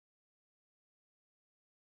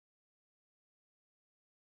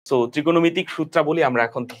So ত্রিকোণমিতিক সূত্রাবলী আমরা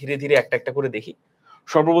এখন ধীরে ধীরে একটা একটা করে দেখি।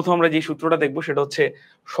 সর্বপ্রথম আমরা যে সূত্রটা দেখবো সেটা হচ্ছে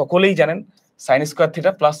সকলেই জানেন sin square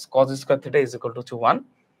theta plus cos square theta is equal to হচ্ছে 1।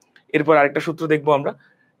 এরপর আরেকটা সূত্র দেখবো আমরা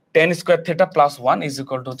tan square theta plus 1 is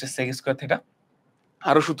equal to হচ্ছে sec স্কয়ার থিটা।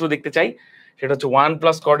 আরো সূত্র দেখতে চাই সেটা হচ্ছে 1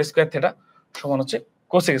 প্লাস cot স্কয়ার থিটা সমান হচ্ছে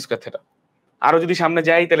cosec স্কয়ার থিটা। আরো যদি সামনে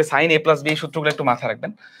যাই তাহলে sin a প্লাস b এই সূত্রগুলো একটু মাথায়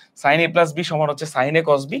রাখবেন। sin a প্লাস b সমান হচ্ছে sin a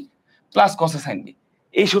cos b plus cos a sin b।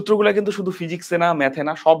 এই সূত্রগুলো কিন্তু শুধু ফিজিক্সে না ম্যাথে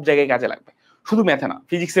না সব জায়গায় কাজে লাগবে, শুধু ম্যাথে না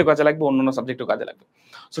ফিজিক্সেও কাজে লাগবে, অন্যান্য সাবজেক্টেও কাজে লাগবে।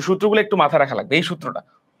 সো সূত্রগুলো একটু মাথায় রাখা লাগবে। এই সূত্রটা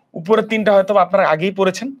উপরের তিনটা হয়তো আপনারা আগেই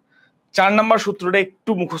পড়েছেন, 4 নাম্বার সূত্রটা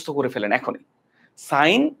একটু মুখস্থ করে ফেলেন এখনই।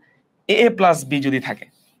 sin a প্লাস b যদি থাকে,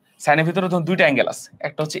 সাইনের ভিতরে ধরুন দুইটা অ্যাঙ্গেল আছে,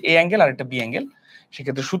 একটা হচ্ছে a অ্যাঙ্গেল আর একটা b অ্যাঙ্গেল,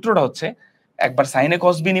 সেক্ষেত্রে সূত্রটা হচ্ছে একবার sin a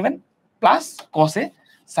cos b নেবেন plus cos a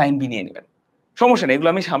sin b নিয়ে নেবেন। সমস্যা নেই, এগুলো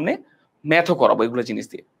আমি সামনে ম্যাথও করাবো এগুলো জিনিস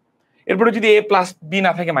দিয়ে। এরপরে যদি a প্লাস b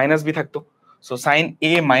না থাকে মাইনাস b থাকতো, so sin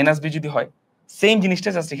a minus b যদি হয় সেম জিনিসটা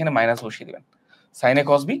জাস্ট এখানে মাইনাস বসিয়ে দিবেন, sin a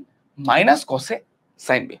cos b minus cos a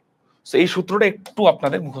sin b। So এই সূত্রটা একটু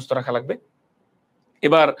আপনাদের মুখস্থ রাখা লাগবে।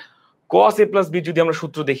 এবার cos a প্লাস b যদি আমরা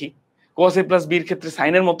সূত্র দেখি, cos a প্লাস b এর ক্ষেত্রে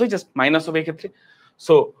sin এর মতোই জাস্ট মাইনাস হবে এই ক্ষেত্রে।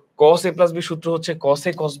 So cos a plus b সূত্র হচ্ছে cos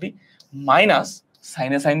a cos b minus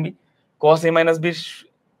sin a sin b। cos a minus b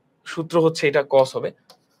সূত্র হচ্ছে এটা cos হবে,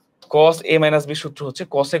 cos a মাইনাস b সূত্র হচ্ছে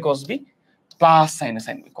cos a cos b plus sin a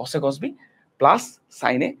sin b, cos a cos b plus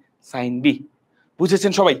sin a sin b।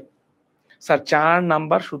 বুঝেছেন সবাই? Sir 4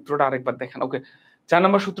 number সূত্রটা আরেকবার দেখেন। ওকে, 4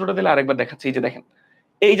 নাম্বার সূত্রটা দিলে আরেকবার দেখাচ্ছি। এই যে দেখেন,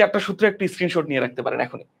 এই 4টা সূত্র একটু স্ক্রিনশট নিয়ে রাখতে পারেন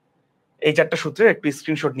এখনই। এই 4টা সূত্রের একটু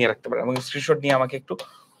স্ক্রিনশট নিয়ে রাখতে পারেন এবং স্ক্রিনশট নিয়ে আমাকে একটু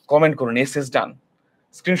কমেন্ট করুন এস এস ডান।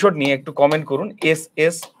 স্ক্রিনশট নিয়ে একটু কমেন্ট করুন এস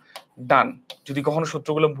এস ডান। যদি কখনো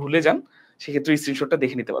সূত্রগুলো ভুলে যান সেক্ষেত্রে স্ক্রিনশটটা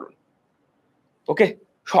দেখে নিতে পারবেন। ওকে,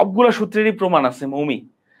 সবগুলো সূত্রেরই প্রমাণ আছে মৌমি,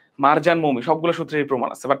 মারজান মৌমি, সবগুলো সূত্রেরই প্রমাণ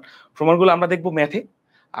আছে, বাট প্রমাণগুলো আমরা দেখবো ম্যাথে।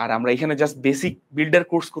 আর আমরা এখানে জাস্ট বেসিক বিল্ডার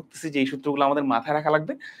কোর্স করতেছি যে এই সূত্রগুলো আমাদের মাথায় রাখা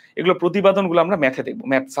লাগবে। এগুলো প্রতিপাদনগুলো আমরা ম্যাথে দেখবো,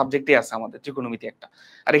 ম্যাথ সাবজেক্টে আছে আমাদের ত্রিকোণমিতি একটা।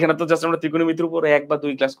 আর এখানে তো জাস্ট আমরা ত্রিকোণমিতির উপর 1 বা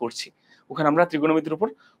 2 ক্লাস করছি, ওখানে আমরা ত্রিকোণমিতির উপর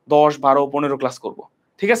 10, 12, 15 ক্লাস করব।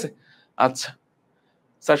 ঠিক আছে? আচ্ছা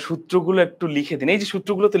স্যার সূত্রগুলো একটু লিখে দিন। এই যে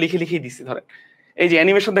সূত্রগুলো তো লিখে লিখেই দিচ্ছি, ধরেন এই যে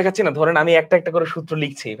অ্যানিমেশন দেখাচ্ছি না, ধরেন আমি একটা একটা করে সূত্র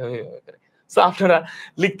লিখছি এইভাবে করে। সো আপনারা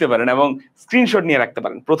লিখতে পারেন এবং স্ক্রিনশট নিয়ে রাখতে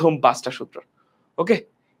পারেন প্রথম 5টা সূত্র। ওকে,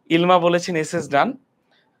 ইলমা বলেছেন এস এস ডান,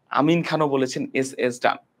 আমিন খানও বলেছেন এস এস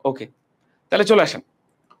ডান। ওকে, তাহলে চলে আসেন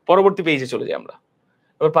পরবর্তী পেজে চলে যাই আমরা।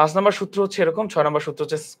 এবার 5 নাম্বার সূত্র হচ্ছে এরকম, 6 নাম্বার সূত্র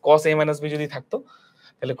হচ্ছে cos a মাইনাস b যদি থাকতো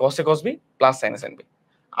তাহলে cos a cos b plus sin a sin b।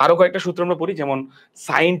 আরো কয়েকটা সূত্র আমরা পড়ি, যেমন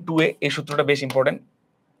sin 2a, এই সূত্রটা বেশ ইম্পর্টেন্ট,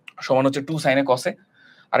 সমান হচ্ছে 2 sin a cos a।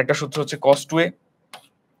 আরেকটা সূত্র হচ্ছে cos 2a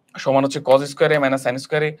সমান হচ্ছে cos square a minus sin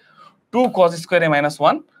square a, 2 cos square a minus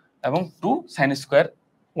 1 এবং 2 sin square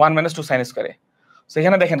 1 minus 2 sin square a। So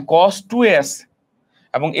এখানে দেখেন cos 2a আছে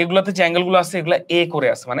এবং এগুলাতে যে অ্যাঙ্গেলগুলো আছে এগুলা a করে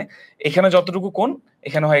আছে, মানে এখানে যতটুকু কোণ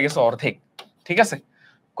এখানে হয়ে গেছে অর্ধেক। ঠিক আছে?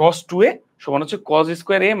 cos 2a সমান হচ্ছে cos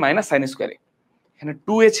square a minus sin square a। এখানে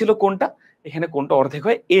 2a ছিল কোণটা, এখানে কোণটা অর্ধেক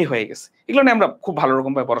হয়ে a হয়ে গেছে। এগুলো নিয়ে আমরা খুব ভালো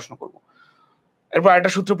রকম ভাবে পড়াশোনা করব। এরপর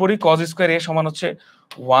আরেকটা সূত্র পড়ি, cos স্কয়ার a সমান হচ্ছে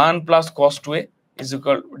 1 plus cos 2a is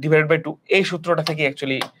equal divided by 2। এই সূত্রটা থেকে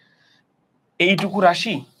অ্যাকচুয়ালি এইটুকু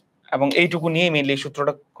রাশি এবং এইটুকু নিয়ে মেইনলি এই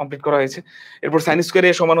সূত্রটা কমপ্লিট করা হয়েছে। এরপর sin স্কয়ার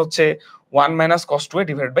a সমান হচ্ছে 1 minus cos 2a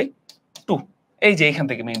divided by 2। এই যে এখান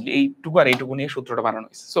থেকে মেইনলি এইটুকু আর এইটুকু নিয়ে সূত্রটা বানানো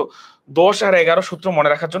হয়েছে। সো 10 আর 11 সূত্র মনে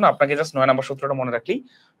রাখার জন্য আপনাকে জাস্ট 9 নাম্বার সূত্রটা মনে রাখলেই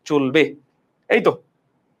চলবে। এই তো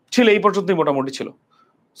ছিল, এই পর্যন্তই মোটামুটি ছিল।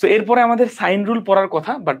 সো এরপরে আমাদের সাইন রুল পড়ার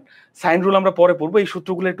কথা, বাট সাইন রুল আমরা পরে পড়বো। এই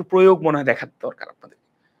সূত্রগুলো একটু প্রয়োগ মনে হয় দেখাতে দরকার আপনাদের।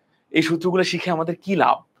 এই সূত্রগুলো শিখে আমাদের কি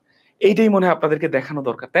লাভ এইটাই মনে হয় আপনাদেরকে দেখানো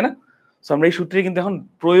দরকার, তাই না? সো আমরা এই সূত্রে কিন্তু এখন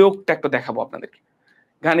প্রয়োগটা একটু দেখাবো আপনাদেরকে,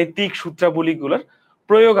 গাণিতিক সূত্রাবলীগুলোর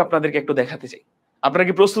প্রয়োগ আপনাদেরকে একটু দেখাতে চাই। আপনারা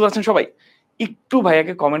কি প্রস্তুত আছেন সবাই? একটু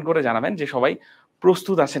ভাইয়াকে কমেন্ট করে জানাবেন যে সবাই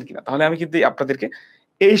প্রস্তুত আছেন কিনা, তাহলে আমি কিন্তু আপনাদেরকে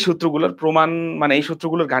এই সূত্রগুলোর প্রমাণ, মানে এই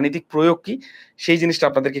সূত্রগুলোর গাণিতিক প্রয়োগ কি সেই জিনিসটা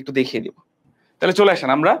আপনাদেরকে একটু দেখিয়ে দেব। তাহলে চলে আসেন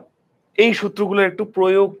আমরা এই সূত্রগুলোর একটু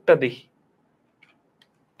প্রয়োগটা দেখি,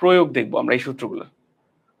 প্রয়োগ দেখবো আমরা এই সূত্রগুলো।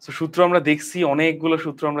 সূত্র আমরা দেখছি, অনেকগুলো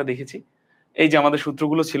সূত্র আমরা দেখেছি। এই যে আমাদের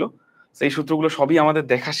সূত্রগুলো ছিল, সেই সূত্রগুলো সবই আমাদের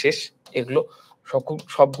দেখা শেষ। এগুলো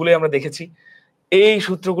সবগুলোই আমরা দেখেছি, এই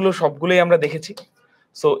সূত্রগুলো সবগুলোই আমরা দেখেছি।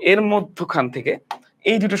 সো এর মধ্যখান থেকে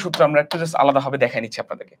এই দুটো সূত্র আমরা একটু জাস্ট আলাদাভাবে দেখাই নিচ্ছি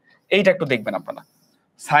আপনাদেরকে। এইটা একটু দেখবেন আপনারা,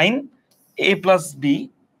 sign a plus B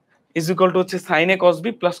is equal to হচ্ছে সাইন এ কস বি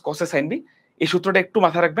প্লাস কস এ সাইন বি। এই সূত্রটা একটু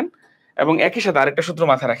মাথায় রাখবেন এবং একই সাথে আরেকটা সূত্র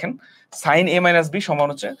মাথায় রাখেন, সাইন এ মাইনাস বি সমান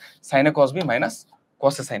হচ্ছে সাইন এ কস বি মাইনাস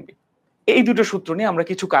কস এ সাইন বি। এই দুটো সূত্র নিয়ে আমরা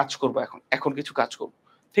কিছু কাজ করব এখন কিছু কাজ করব।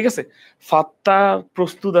 ঠিক আছে? ফাত্তা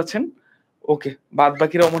প্রস্তুত আছেন? ওকে, বাদ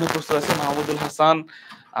বাকিরাও মনে প্রস্তুত আছে, মাহমুদুল হাসান,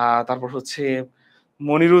 তারপর হচ্ছে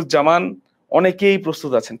মনিরুজ্জামান, অনেকেই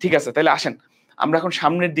প্রস্তুত আছেন। ঠিক আছে, তাহলে আসেন আমরা এখন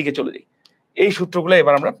সামনের দিকে চলে যাই। এই সূত্রগুলো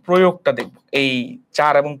এবার আমরা প্রয়োগটা দেখব, এই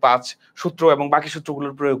 4 এবং 5 সূত্র এবং বাকি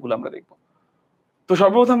সূত্রগুলোর প্রয়োগগুলো আমরা দেখব। তো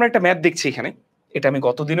সর্বপ্রথম আমরা একটা ম্যাথ দেখছি এখানে, এটা আমি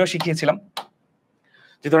গতদিনেও শিখিয়েছিলাম।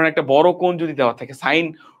 যে ধরেন একটা বড় কোণ যদি দেওয়া থাকে সাইন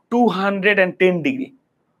 210 ডিগ্রি,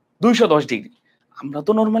 210 ডিগ্রি, আমরা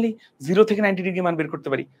তো নর্মালি 0 থেকে 90 ডিগ্রি মান বের করতে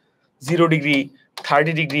পারি। 0 ডিগ্রি,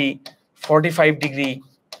 30 ডিগ্রি, 45 ডিগ্রি,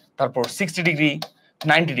 তারপর 60 ডিগ্রি,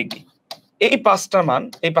 90 ডিগ্রি। এই পাঁচটার মান,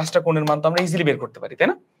 এই পাঁচটা কোণের মান তো আমরা ইজিলি বের করতে পারি, তাই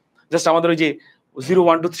না? জাস্ট আমাদের ওই যে 0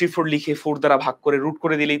 1 2 3 4 লিখে 4 দ্বারা ভাগ করে রুট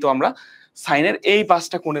করে দিলেই তো আমরা সাইনের এই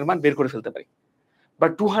পাঁচটা কোণের মান বের করে ফেলতে পারি।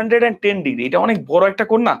 বাট 210 ডিগ্রি এটা অনেক বড় একটা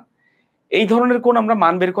কোণ না? এই ধরনের কোণ আমরা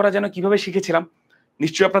মান বের করা যেন কিভাবে শিখেছিলাম,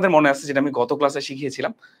 নিশ্চয়ই আপনাদের মনে আছে, যেটা আমি গত ক্লাসে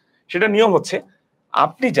শিখিয়েছিলাম। সেটা নিয়ম হচ্ছে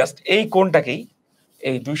আপনি জাস্ট এই কোণটাকেই,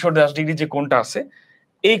 এই 210 ডিগ্রি যে কোণটা আছে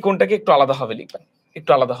এই কোণটাকে একটু আলাদাভাবে লিখবেন, একটু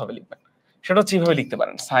আলাদাভাবে লিখবেন। সেটা হচ্ছে এইভাবে লিখতে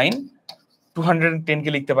পারেন, সাইন 210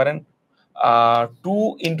 কে লিখতে পারেন 2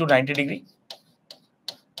 ইন্টু 90 ডিগ্রি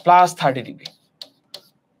প্লাস 30 ডিগ্রি,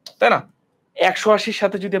 তাই না? 180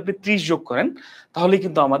 সাথে যদি আপনি 30 যোগ করেন তাহলে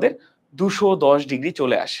কিন্তু আমাদের 210 ডিগ্রি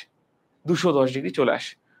চলে আসে, 210 ডিগ্রি চলে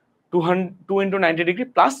আসে। 2 into 90 degree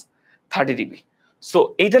plus 30 degree. So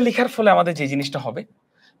এইটা লেখার ফলে আমাদের যে জিনিসটা হবে,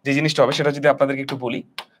 সেটা যদি আপনাদেরকে একটু বলি,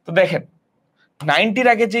 তো দেখেন 90-র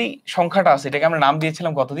আগে যেই সংখ্যাটা আছে এটাকে আমরা নাম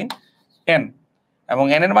দিয়েছিলাম কতদিন, n, এবং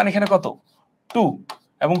n এর মান এখানে কত, 2,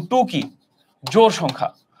 এবং 2 কি, জোড় সংখ্যা।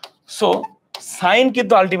 সো সাইন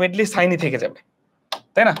কিন্তু আলটিমেটলি সাইনই থেকে যাবে,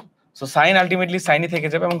 তাই না? সো সাইন আলটিমেটলি সাইনই থেকে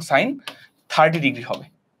যাবে এবং সাইন 30 ডিগ্রি হবে,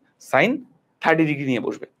 সাইন 30 ডিগ্রি নিয়ে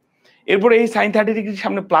বসবে। এরপরে এই সাইন 30 ডিগ্রির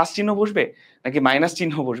সামনে প্লাস চিহ্ন বসবে নাকি মাইনাস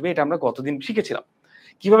চিহ্ন বসবে, এটা আমরা গতদিন শিখেছিলাম।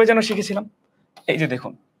 কিভাবে যেন শিখেছিলাম, এই যে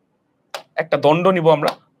দেখুন একটা দণ্ড নিব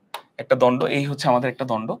আমরা, একটা দণ্ড, এই হচ্ছে আমাদের একটা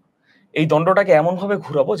দণ্ড। এই দণ্ডটাকে এমন ভাবে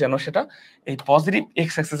ঘুরাবো যেন সেটা এই পজিটিভ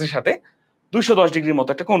এক্স অ্যাক্সিসের সাথে 210 ডিগ্রির মতো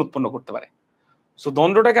একটা কোণ উৎপন্ন করতে পারে। সো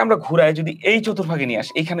দণ্ডটাকে আমরা ঘুরায় যদি এই চতুর্ভাগে নিয়ে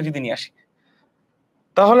আসি, এইখানে যদি নিয়ে আসি,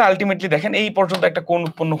 তাহলে আলটিমেটলি দেখেন এই পর্যন্ত একটা কোণ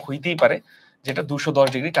উৎপন্ন হইতেই পারে যেটা 210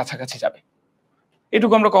 ডিগ্রি কাছাকাছি যাবে।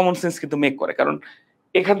 এটুকু আমরা কমন সেন্স কিন্তু মেক করে, কারণ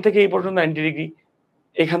এখান থেকে এই পর্যন্ত 90 ডিগ্রি,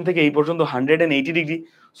 এখান থেকে এই পর্যন্ত 180 ডিগ্রি।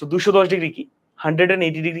 সো 210 ডিগ্রি কি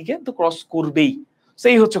 180 ডিগ্রিকে তো ক্রস করবেই।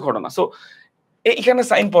 সেই হচ্ছে ঘটনা। সো এইখানে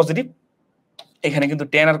সাইন পজিটিভ, এখানে কিন্তু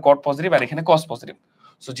টেন আর কট পজিটিভ, আর এখানে কস পজিটিভ।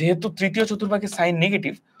 সো যেহেতু তৃতীয় চতুর্ভাগে সাইন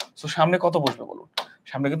নেগেটিভ, সো সামনে কত বসবে বলুন,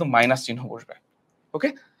 সামনে কিন্তু মাইনাস চিহ্ন বসবে। ওকে,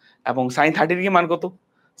 এবং সাইন 30 ডিগ্রি মান কত,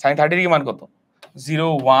 সাইন 30 ডিগ্রি মান কত, 0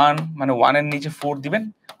 1, মানে 1 এর নিচে 4 দিবেন,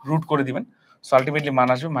 রুট করে দিবেন। সো আলটিমেটলি মান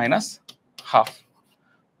আসবে মাইনাস হাফ।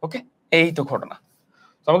 ওকে, এই তো ঘটনা।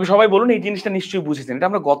 তো আমাকে সবাই বলুন এই জিনিসটা নিশ্চয়ই বুঝেছেন, এটা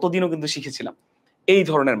আমরা গতদিনও কিন্তু শিখেছিলাম এই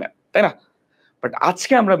ধরনের ম্যাথ, তাই না? বাট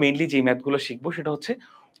আজকে আমরা মেইনলি যে ম্যাথগুলো শিখবো সেটা হচ্ছে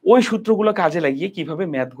ওই সূত্রগুলো কাজে লাগিয়ে কিভাবে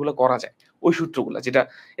ম্যাথগুলো করা যায়। ওই সূত্রগুলো যেটা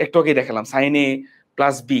একটু আগে দেখালাম, সাইন এ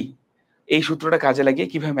প্লাস বি, এই সূত্রটা কাজে লাগিয়ে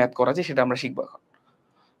কিভাবে ম্যাথ করা যায় সেটা আমরা শিখবো এখন।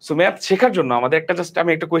 সো ম্যাথ শেখার জন্য আমাদের একটা জাস্ট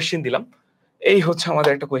আমি একটা কোয়েশ্চেন দিলাম, এই হচ্ছে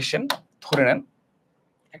আমাদের একটা কোয়েশ্চেন, ধরে নেন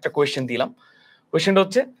একটা কোয়েশ্চেন দিলাম। কোয়েশ্চেনটা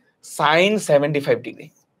হচ্ছে সাইন 75 ডিগ্রি,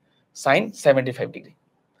 সাইন 75 ডিগ্রি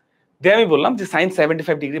দিয়ে আমি বললাম যে সাইন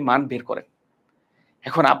 75 ডিগ্রি মান বের করেন।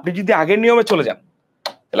 এখন আপনি যদি আগের নিয়মে চলে যান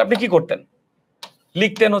তাহলে আপনি কি করতেন,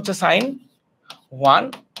 লিখতেন হচ্ছে sign 1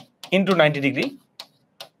 into 90 degree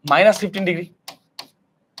minus 15 degree,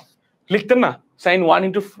 লিখতেন না, sign 1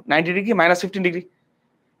 into 90 degree minus 15 degree.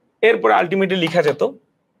 এরপরে আলটিমেটলি লিখা যেত,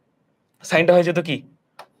 সাইনটা হয়ে যেত কি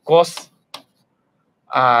কস,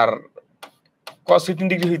 আর কস 15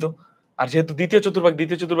 ডিগ্রি হইতো। আর যেহেতু দ্বিতীয়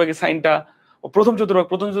চতুর্ভাগে সাইনটা, প্রথম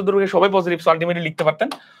চতুর্ভাগে সবাই পজিটিভ, সো আলটিমেটলি লিখতে পারতেন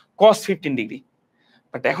কস 15 ডিগ্রি।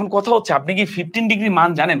 বাট এখন কথা হচ্ছে আপনি কি 15 ডিগ্রি মান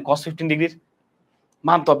জানেন, কস 15 ডিগ্রির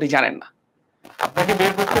মান তো আপনি জানেন না। আপনাকে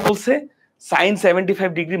বের করতে বলছে সাইন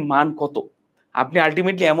 75 ডিগ্রি মান কত, আপনি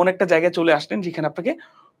আলটিমেটলি এমন একটা জায়গায় চলে আসলেন যেখানে আপনাকে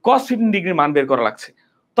কস 15 ডিগ্রি মান বের করা লাগছে,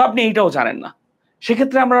 তো আপনি এইটাও জানেন না।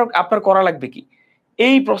 সেক্ষেত্রে আপনার করা লাগবে কি,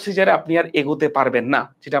 এই প্রসিজারে আপনি আর এগোতে পারবেন না,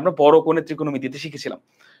 যেটা আমরা বড় কোণের ত্রিকোণমিতিতে শিখেছিলাম।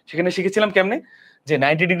 সেখানে শিখেছিলাম কেমনে, যে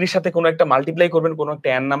 90 ডিগ্রির সাথে কোনো একটা মাল্টিপ্লাই করবেন, কোনো একটা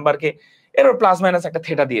n নাম্বারকে, এরপর প্লাস মাইনাস একটা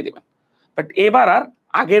থেটা দিয়ে দিবেন। বাট এবার আর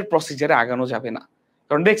আগের প্রসিজারে আগানো যাবে না,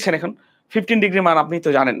 কারণ দেখছেন এখন 15 ডিগ্রি মান আপনি তো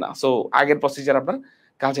জানেন না, সো আগের প্রসিজার আপনার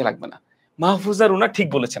কাজে লাগবে না। মাহফুজা রুনা ঠিক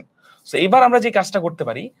বলেছেন। সো এবার আমরা যে কাজটা করতে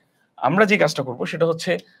পারি, আমরা যে কাজটা করব সেটা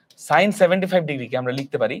হচ্ছে সাইন 75 ডিগ্রিকে আমরা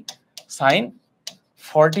লিখতে পারি সাইন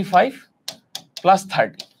 45 প্লাস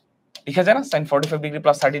 30, লিখা যায় না, সাইন 45 ডিগ্রি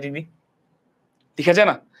প্লাস 30 ডিগ্রি লিখা যায়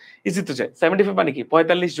না, ইজি তো যায়। 75 মানে কি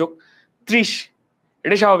 45 যোগ 30,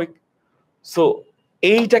 এটাই স্বাভাবিক। সো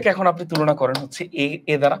এইটাকে এখন আপনি তুলনা করেন হচ্ছে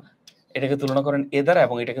এ দ্বারা, এটাকে তুলনা করেন এ দ্বারা,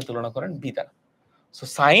 এবং এটাকে তুলনা করেন বি দ্বারা। সো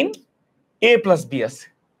সাইন এ প্লাস বি আছে,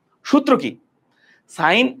 সূত্র কি,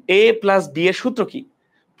 সাইন এ প্লাস বি এর সূত্র কি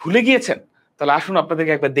ভুলে গিয়েছেন? তাহলে আসুন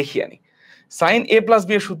আপনাদেরকে একবার দেখিয়ে আনি। সাইন এ প্লাস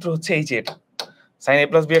বি এর সূত্র হচ্ছে এই যে এটা, সাইন এ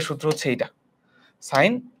প্লাস বি এর সূত্র হচ্ছে এইটা,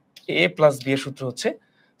 সাইন এ প্লাস বি এর সূত্র হচ্ছে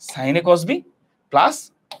সাইন এ কস বি প্লাস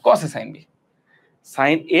কস এ সাইন বি,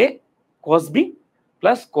 সাইন এ কস বি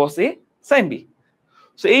প্লাস কস এ সাইন বি।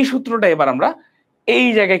 সো এই সূত্রটা এবার আমরা এই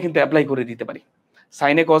জায়গায় কিন্তু অ্যাপ্লাই করে দিতে পারি,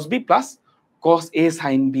 সাইন এ কস বি প্লাস কস এ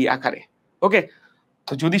সাইন বি আকারে। ওকে,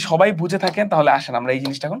 তো যদি সবাই বুঝে থাকেন তাহলে আসেন আমরা এই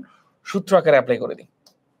জিনিসটা এখন সূত্র আকারে অ্যাপ্লাই করে দিই।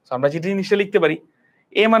 সো আমরা যেটা জিনিসটা লিখতে পারি,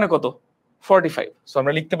 এ মানে কত 45, সো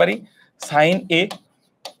আমরা লিখতে পারি সাইন এ,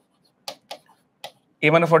 এ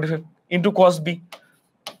মানে 45 ইন্টু কস বি,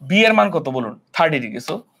 বি এর মান কত বলুন 30 ডিগ্রি,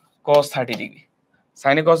 সো কস 30 ডিগ্রি,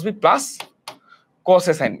 সাইন এ কস বি প্লাস কস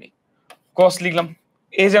এ সাইন বি, কস লিখলাম,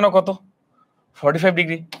 এ যেন কত 45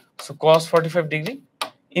 ডিগ্রি, সো কস 45 degree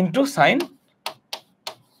into sign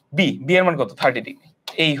B, B এর মান কত 30 ডিগ্রি।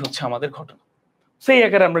 এই হচ্ছে আমাদের ঘটনা, সেই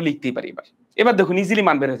আকারে আমরা লিখতেই পারি। এবার এবার দেখুন ইজিলি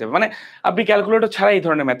মান বের হয়ে যাবে, মানে আপনি ক্যালকুলেটর ছাড়া এই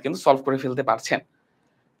ধরনের ম্যাথ কিন্তু সলভ করে ফেলতে পারছেন।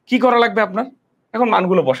 কি করা লাগবে আপনার, এখন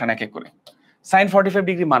মানগুলো বসান এক এক করে। সাইন 45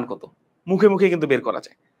 ডিগ্রি মান কত মুখে মুখে কিন্তু বের করা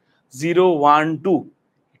যায়, 0 1 2,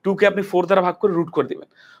 2 কে আপনি 4 দ্বারা ভাগ করে রুট করে দিবেন,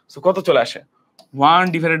 সো কত চলে আসে 1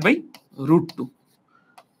 ডিভাইডেড বাই √2,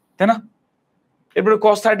 তাই না? এরপরে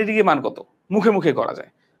cos 30 ডিগ্রি মান কত মুখে মুখে করা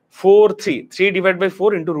যায়, 4 3 ডিভাইড বাই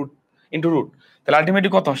 4 ইন্টু রুট, তাহলে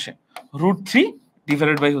আলটিমেটলি কত আসে √3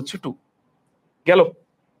 ডিভাইডেড বাই হচ্ছে 2 গেল।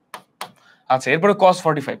 আচ্ছা, এরপরে cos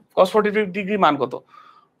 45 ডিগ্রি মান কত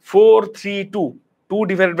 4 3 2, 2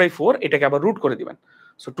 ডিভাইডেড বাই 4, এটাকে আবার রুট করে দিবেন,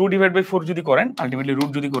 সো 2 ডিভাইড বাই 4 যদি করেন আলটিমেটলি রুট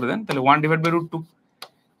যদি করে দেন তাহলে 1 divide by √2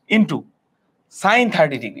 into sign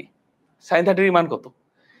 30 degree, sign 30 degree মান কত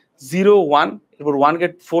 0 1, এরপর 1 কে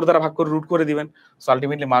 4 দ্বারা ভাগ করে রুট করে দিবেন, সো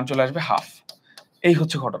আলটিমেটলি মান চলে আসবে হাফ। এই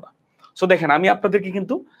হচ্ছে ঘটনা। সো দেখেন আমি আপনাদেরকে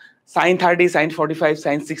কিন্তু sign 30, sign 45,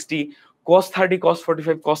 sign 60, cos 30, cos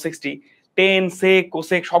 45, cos 60, ten, সেক,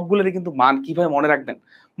 কোসেক সবগুলোরই কিন্তু মান কিভাবে মনে রাখবেন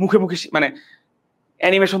মুখে মুখে মানে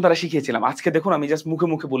অ্যানিমেশন দ্বারা শিখিয়েছিলাম। আজকে দেখুন আমি জাস্ট মুখে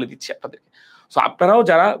মুখে বলে দিচ্ছি আপনাদেরকে। সো আপনারাও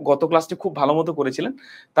যারা গত ক্লাসটি খুব ভালো মতো করেছিলেন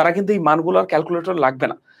তারা কিন্তু এই মানগুলো আর ক্যালকুলেটর লাগবে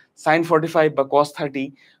না। সাইন 45 বা cos 30,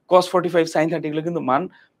 cos 45, সাইন 30 এগুলো কিন্তু মান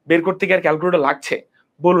বের করতে গিয়ে আর ক্যালকুলেটর লাগছে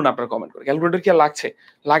বলুন আপনারা কমেন্ট করে, ক্যালকুলেটর কি আর লাগছে?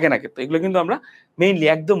 লাগে না, কিন্তু এগুলো কিন্তু আমরা মেইনলি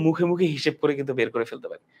একদম মুখে মুখে হিসেব করে কিন্তু বের করে ফেলতে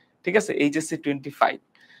পারি। ঠিক আছে, HSC 25।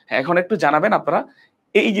 হ্যাঁ, এখন একটু জানাবেন আপনারা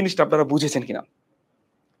এই জিনিসটা আপনারা বুঝেছেন কিনা।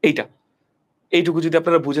 এইটুকু যদি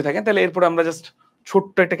আপনারা বুঝে থাকেন তাহলে এরপর আমরা জাস্ট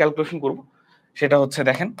ছোট্ট একটা ক্যালকুলেশন করব। সেটা হচ্ছে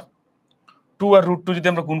দেখেন 2 আর √2 যদি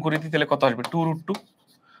আমরা গুণ করে দিই তাহলে কত আসবে 2√2,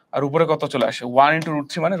 আর উপরে কত চলে আসে 1 ×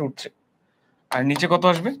 √3 মানে √3, আর নিচে কত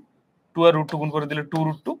আসবে 2 আর √2 গুণ করে দিলে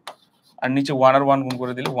 2√2, আর নিচে 1 আর 1 গুণ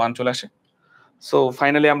করে দিলে 1 চলে আসে। সো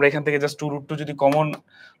ফাইনালি আমরা এখান থেকে জাস্ট 2√2 যদি কমন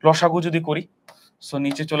লসাগু যদি করি, সো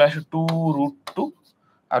নিচে চলে আসে 2√2,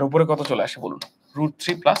 আর উপরে কত চলে আসে বলুন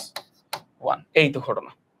 √3 + 1। এই তো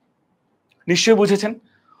ঘটনা, নিশ্চয়ই বুঝেছেন।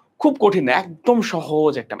 খুব কঠিন না, একদম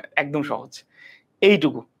সহজ একটা ম্যাথ, একদম সহজ।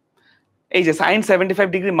 এইটুকু, এই যে সাইন 75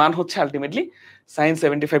 ডিগ্রি মান হচ্ছে আলটিমেটলি, সাইন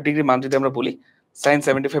 75 ডিগ্রি মান যদি আমরা বলি, সাইন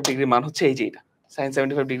 75 ডিগ্রি মান হচ্ছে এই যে এটা, সাইন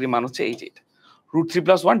 75 ডিগ্রি মান হচ্ছে এই যে এটা, √3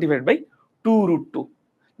 + 1 ডিভাইড বাই 2√2।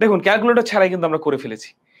 দেখুন ক্যালকুলেটর ছাড়াই কিন্তু আমরা করে ফেলেছি,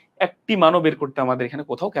 একটি মানও বের করতে আমাদের এখানে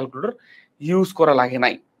কোথাও ক্যালকুলেটর ইউজ করা লাগে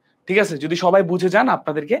নাই। ঠিক আছে, যদি সবাই বুঝে যান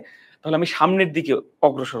আপনাদেরকে, তাহলে আমি সামনের দিকে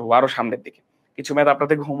অগ্রসর হবো, আরো সামনের দিকে। কিছু ম্যাথ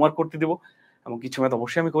আপনাদেরকে হোমওয়ার্ক করতে দিব এবং কিছু ম্যাথ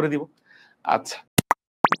অবশ্যই আমি করে দিব। আচ্ছা।